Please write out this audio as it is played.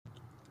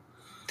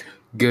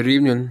Good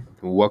evening.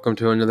 Welcome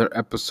to another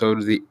episode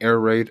of the Air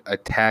Raid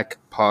Attack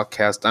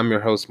Podcast. I'm your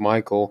host,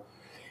 Michael.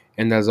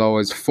 And as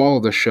always, follow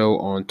the show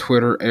on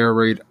Twitter,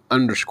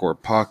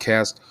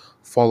 airraid_podcast.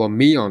 Follow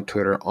me on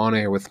Twitter, On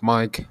Air with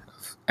Mike.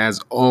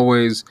 As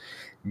always,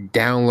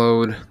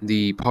 download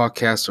the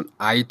podcast on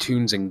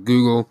iTunes and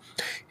Google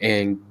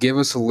and give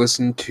us a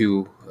listen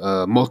to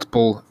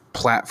multiple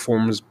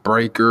platforms: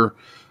 Breaker,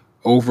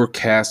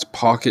 Overcast,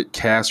 Pocket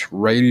Cast,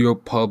 Radio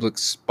Public,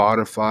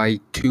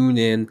 Spotify,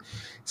 TuneIn,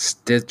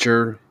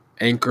 Stitcher,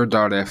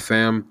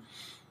 Anchor.fm.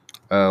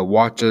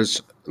 Watch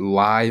us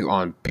live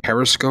on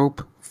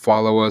Periscope.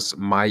 Follow us,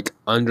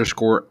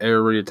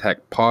 Mike_Air Raid Attack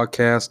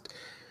Podcast.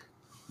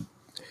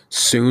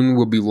 Soon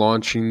we'll be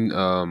launching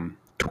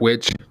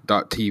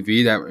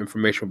Twitch.tv. That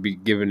information will be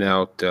given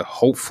out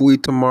hopefully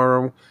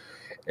tomorrow.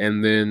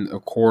 And then,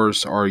 of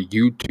course, our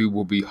YouTube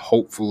will be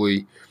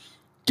hopefully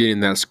getting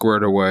that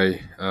squared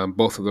away.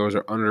 Both of those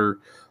are under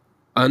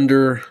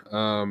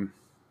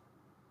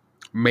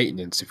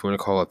maintenance, if you want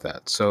to call it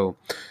that. So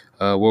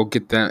we'll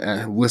get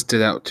that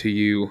listed out to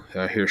you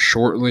here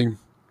shortly.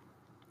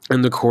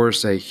 And of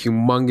course, a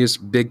humongous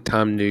big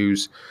time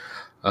news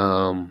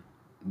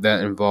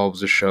that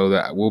involves the show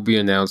that will be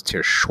announced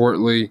here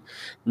shortly.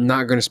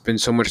 Not going to spend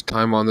so much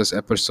time on this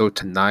episode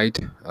tonight,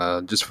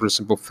 just for the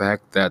simple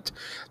fact that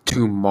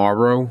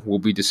tomorrow we'll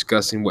be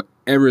discussing what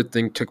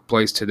everything took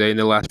place today in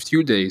the last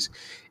few days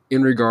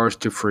in regards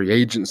to free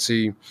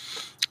agency.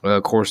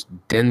 Of course,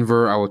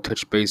 Denver, I will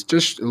touch base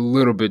just a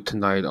little bit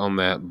tonight on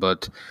that.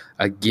 But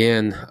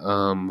again,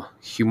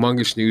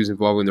 humongous news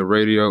involving the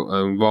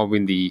radio,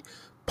 involving the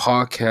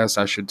podcast,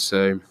 I should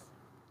say.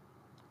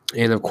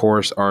 And of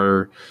course,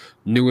 our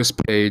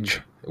newest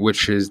page,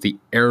 which is the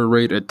Air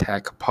Raid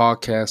Attack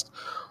Podcast.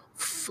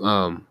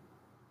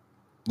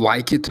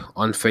 Like it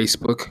on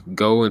Facebook.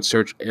 Go and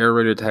search Air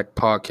Raid Attack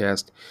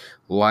Podcast.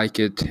 Like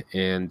it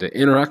and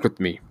interact with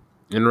me.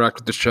 Interact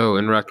with the show.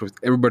 Interact with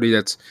everybody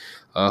that's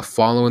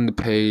following the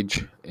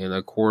page. And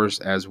of course,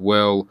 as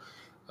well,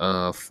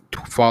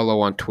 follow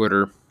on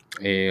Twitter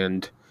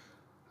and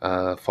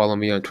follow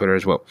me on Twitter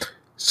as well.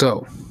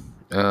 So,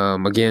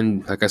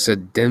 again, like I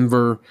said,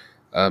 Denver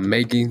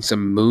making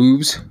some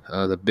moves.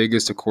 The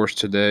biggest, of course,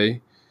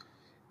 today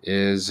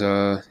is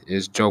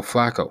Joe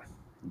Flacco.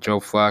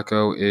 Joe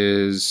Flacco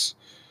is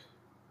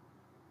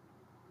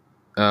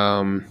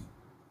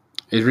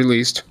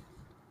released.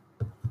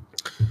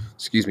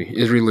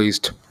 Is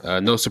released.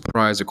 No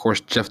surprise, of course.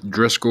 Jeff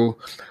Driscoll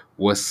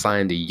was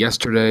signed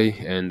yesterday,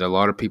 and a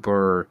lot of people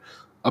are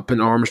up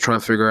in arms trying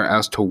to figure out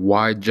as to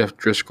why Jeff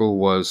Driscoll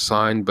was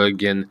signed. But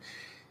again,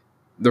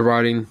 the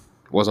writing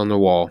was on the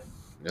wall.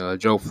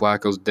 Joe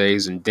Flacco's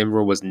days in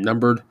Denver was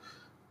numbered.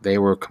 They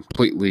were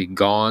completely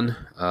gone.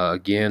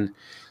 Again,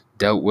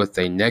 dealt with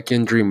a neck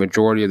injury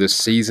majority of the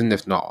season,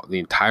 if not the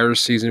entire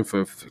season,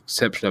 for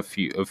exception of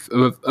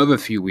a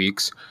few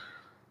weeks.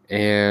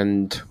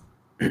 And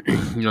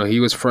he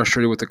was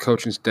frustrated with the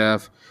coaching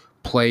staff,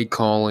 play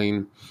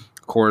calling.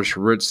 Of course,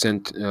 Rich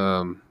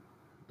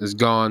is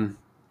gone,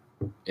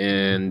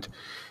 and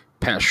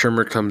Pat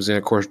Shurmur comes in.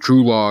 Of course,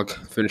 Drew Lock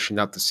finishing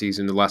out the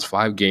season. The last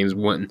 5 games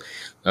went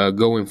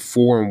going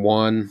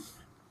 4-1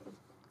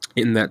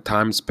 in that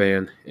time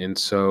span, and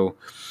so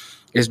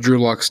it's Drew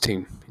Lock's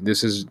team.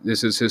 This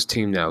is his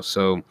team now.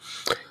 So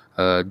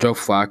Joe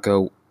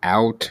Flacco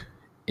out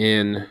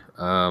in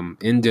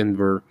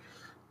Denver.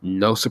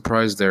 No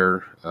surprise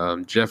there.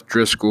 Jeff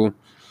Driscoll,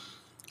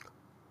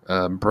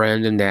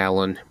 Brandon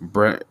Allen,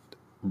 Brett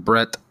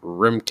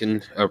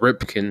Rippin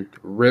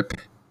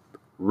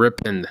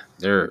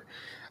there.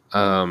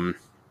 And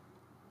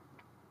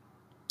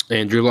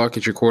Drew Lock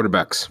is your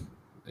quarterback.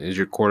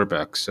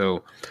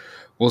 So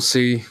we'll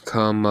see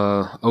come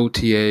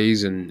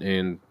OTAs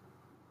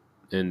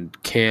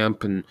and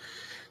camp and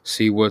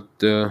see what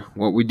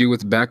we do with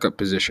the backup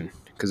position.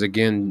 Because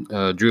again,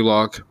 Drew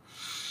Lock,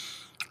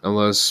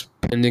 unless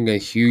pending a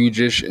huge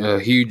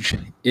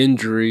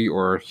injury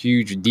or a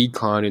huge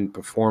decline in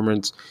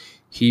performance,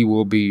 he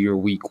will be your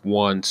week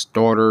 1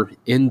 starter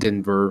in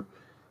Denver.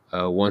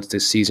 Once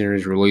this season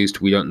is released,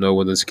 we don't know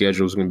when the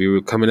schedule is going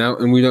to be coming out,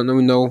 and we don't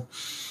know,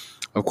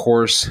 of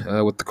course,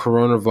 with the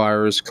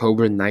coronavirus,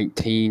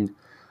 COVID-19,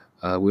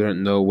 we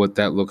don't know what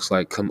that looks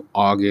like come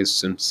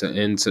August and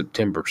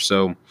September.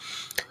 So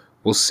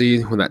we'll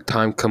see when that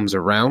time comes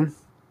around.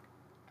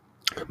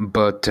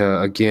 But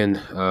again,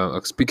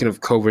 speaking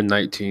of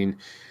COVID-19,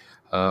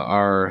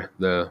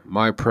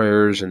 my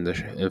prayers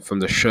and from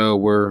the show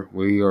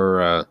we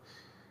are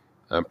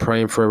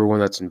praying for everyone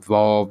that's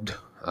involved.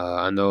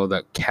 I know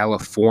that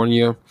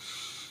California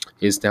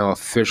is now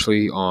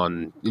officially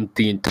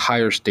the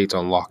entire state's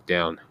on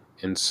lockdown,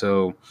 and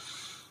so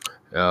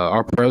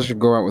our prayers will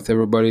go out with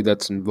everybody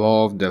that's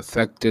involved,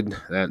 affected,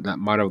 that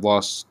might have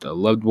lost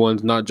loved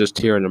ones, not just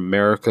here in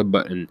America,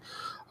 but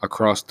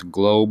across the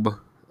globe,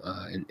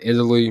 in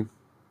Italy,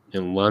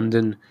 in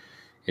London,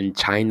 in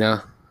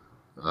China.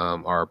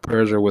 Our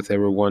prayers are with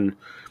everyone,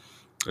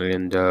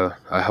 and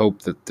I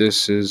hope that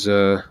this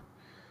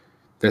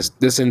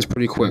ends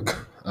pretty quick.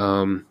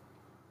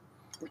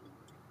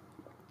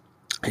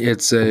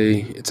 it's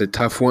a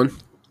tough one,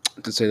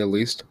 to say the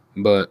least.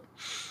 But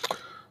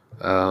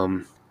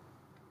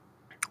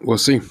we'll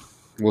see.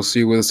 We'll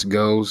see where this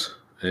goes,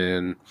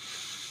 and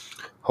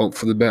hope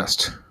for the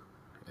best.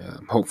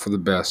 Hope for the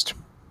best.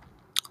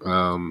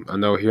 I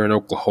know here in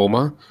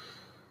Oklahoma,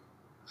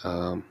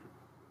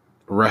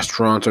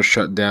 restaurants are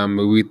shut down,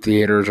 movie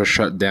theaters are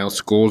shut down,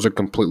 schools are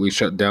completely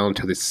shut down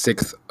to the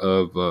 6th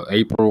of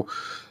April.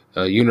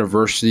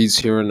 Universities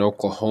here in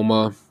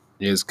Oklahoma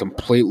is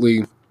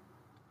completely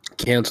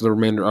canceled. The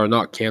remainder are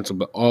not canceled,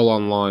 but all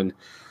online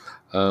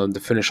to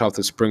finish off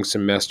the spring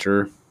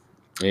semester,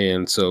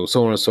 and so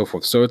on and so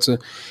forth. So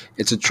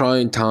it's a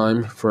trying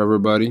time for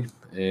everybody,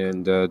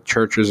 and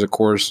churches, of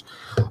course,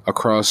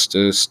 across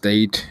the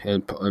state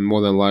and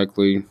more than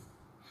likely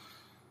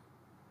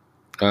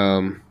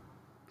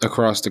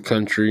across the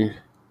country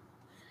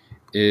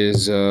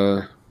is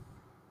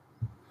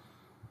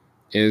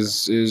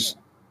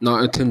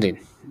not attending.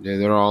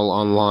 They're all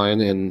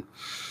online and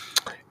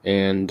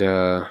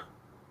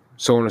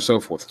so on and so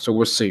forth. So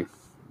we'll see.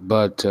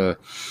 But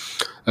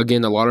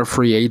again, a lot of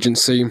free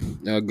agency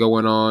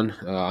going on.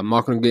 I'm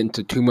not going to get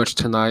into too much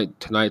tonight.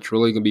 Tonight's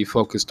really going to be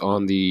focused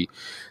on the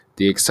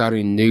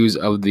exciting news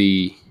of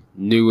the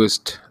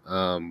newest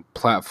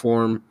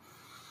platform,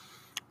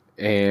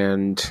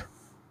 and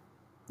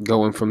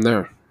going from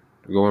there.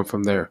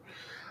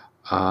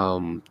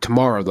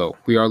 Tomorrow, though,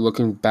 we are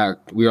looking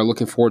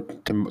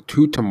forward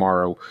to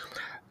tomorrow.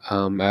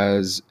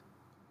 As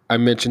I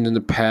mentioned in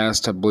the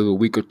past, I believe a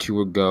week or two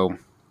ago,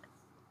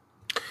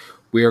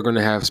 we are going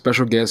to have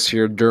special guests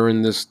here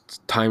during this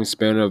time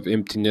span of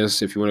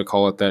emptiness, if you want to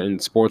call it that, in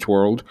the sports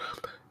world.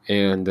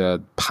 And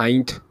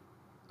Pint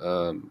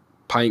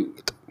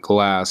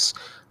Glass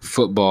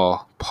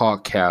Football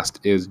Podcast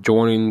is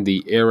joining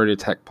the Air Raid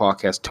Attack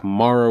Podcast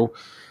tomorrow.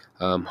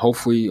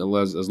 Hopefully,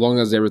 as long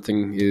as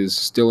everything is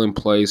still in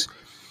place,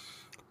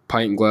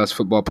 Pint Glass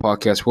Football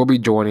Podcast will be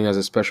joining as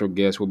a special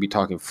guest. We'll be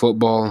talking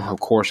football. Of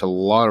course, a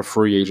lot of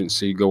free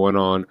agency going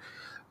on.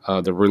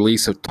 The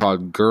release of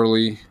Todd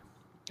Gurley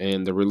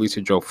and the release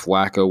of Joe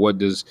Flacco. What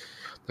does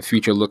the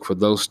future look for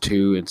those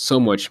two, and so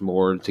much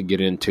more to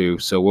get into.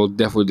 So we'll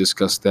definitely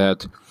discuss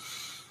that,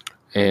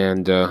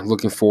 and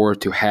looking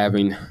forward to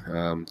having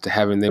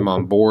them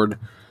on board,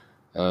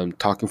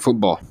 talking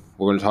football.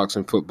 We're going to talk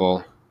some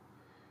football,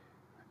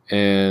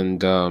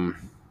 and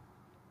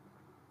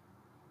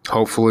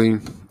hopefully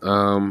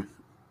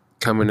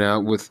coming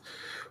out with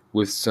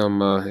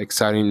some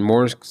exciting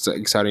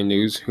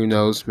news. Who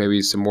knows?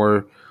 Maybe some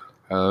more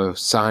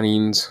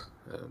signings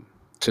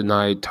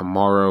tonight,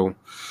 tomorrow,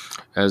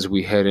 as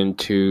we head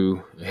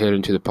into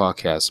the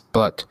podcast.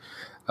 But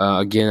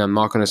again, I'm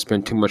not going to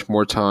spend too much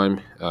more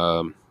time.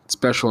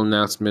 Special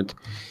announcement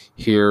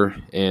here,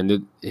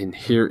 and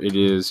here it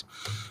is.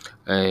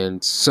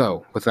 And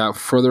so, without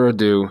further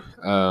ado,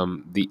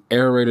 the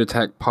Air Raid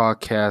Attack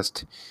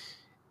Podcast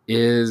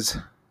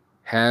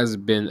has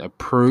been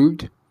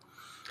approved.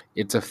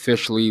 It's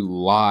officially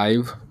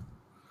live.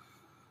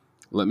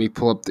 Let me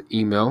pull up the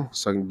email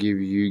so I can give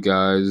you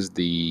guys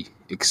the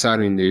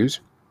exciting news.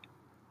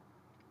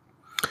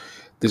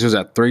 This was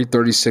at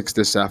 3:36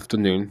 this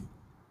afternoon,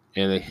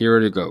 and here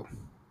to go.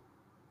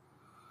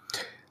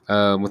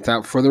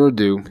 Without further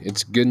ado,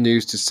 it's good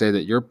news to say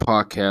that your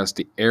podcast,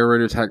 the Air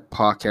Raid Attack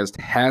Podcast,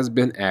 has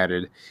been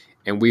added,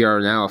 and we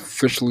are now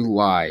officially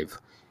live.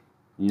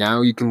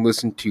 Now you can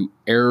listen to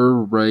Air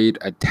Raid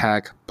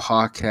Attack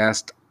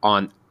Podcast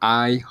on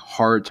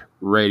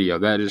iHeartRadio.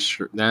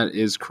 That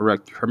is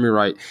correct. You heard me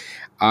right.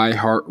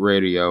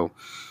 iHeartRadio.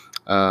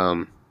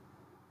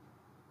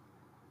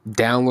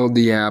 Download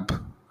the app.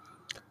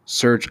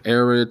 Search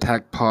Air Raid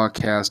Attack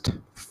Podcast.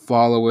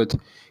 Follow it.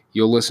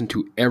 You'll listen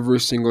to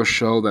every single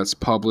show that's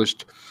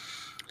published,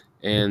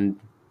 and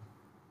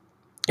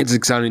it's an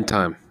exciting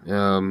time.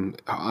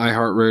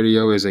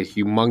 iHeartRadio is a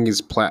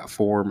humongous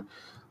platform,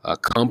 a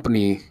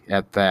company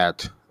at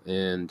that,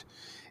 and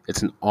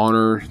it's an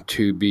honor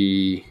to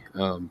be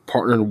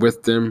partnering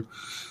with them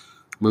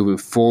moving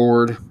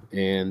forward.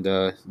 And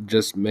it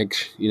just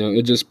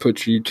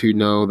puts you to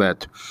know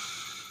that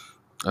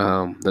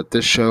that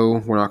this show,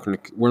 we're not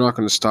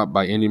going to stop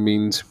by any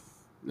means.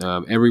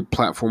 Every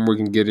platform we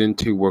can get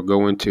into, we're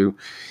going to.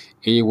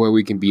 Anywhere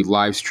we can be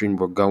live streamed,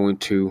 we're going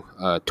to.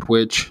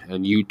 Twitch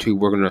and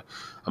YouTube,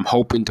 I'm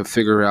hoping to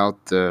figure out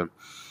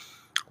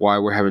why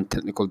we're having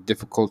technical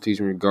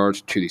difficulties in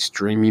regards to the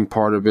streaming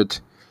part of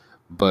it.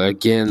 But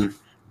again,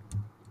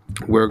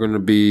 we're gonna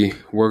be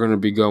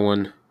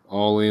going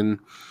all in.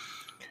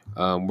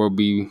 We'll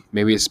be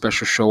maybe a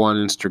special show on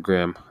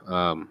Instagram.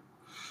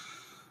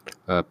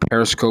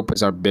 Periscope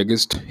is our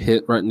biggest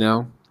hit right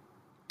now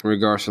in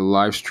regards to the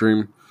live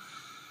stream.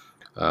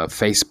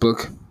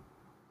 Facebook,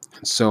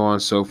 and so on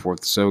and so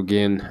forth. So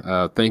again,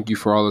 thank you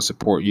for all the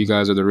support. You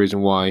guys are the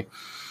reason why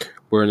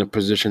we're in the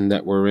position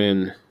that we're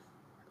in.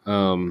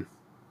 And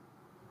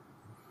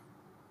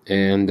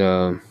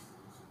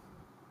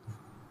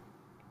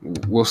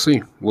we'll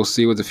see. We'll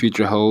see what the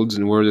future holds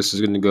and where this is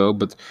going to go.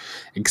 But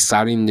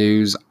exciting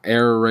news,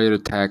 Air Raid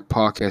Attack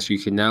Podcast. You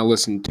can now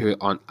listen to it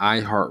on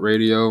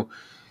iHeartRadio.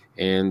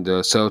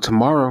 And so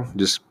tomorrow,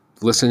 just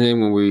listen in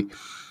when we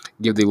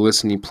give the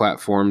listening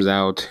platforms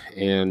out,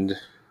 and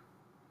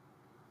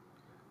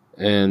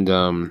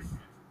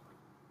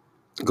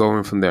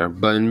going from there.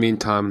 But in the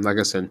meantime, like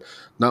I said,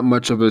 not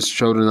much of a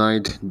show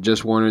tonight.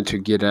 Just wanted to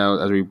get out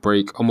as we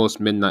break almost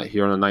midnight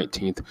here on the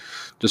 19th.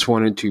 Just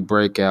wanted to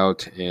break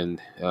out and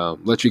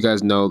let you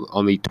guys know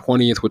on the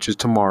 20th, which is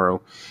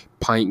tomorrow,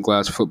 Pint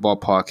Glass Football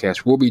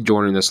Podcast will be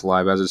joining us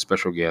live as a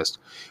special guest.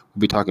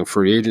 We'll be talking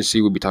free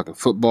agency. We'll be talking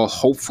football.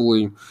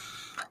 Hopefully,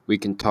 we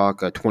can talk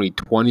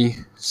 2020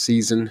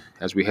 season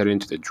as we head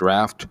into the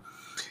draft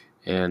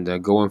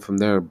and going from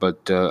there.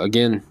 But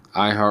again,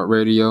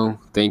 iHeartRadio,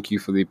 thank you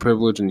for the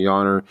privilege and the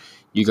honor.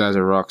 You guys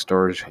are rock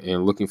stars,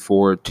 and looking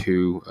forward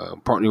to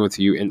partnering with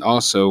you. And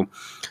also,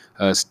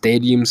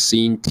 Stadium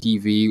Scene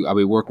TV, I'll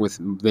be working with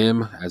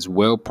them as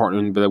well,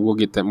 partnering, but we'll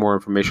get that more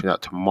information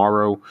out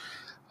tomorrow.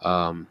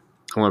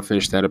 I want to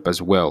finish that up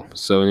as well.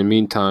 So in the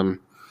meantime,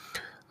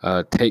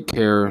 take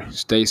care,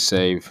 stay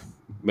safe,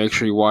 make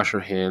sure you wash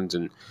your hands,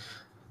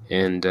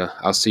 and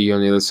I'll see you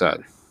on the other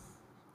side.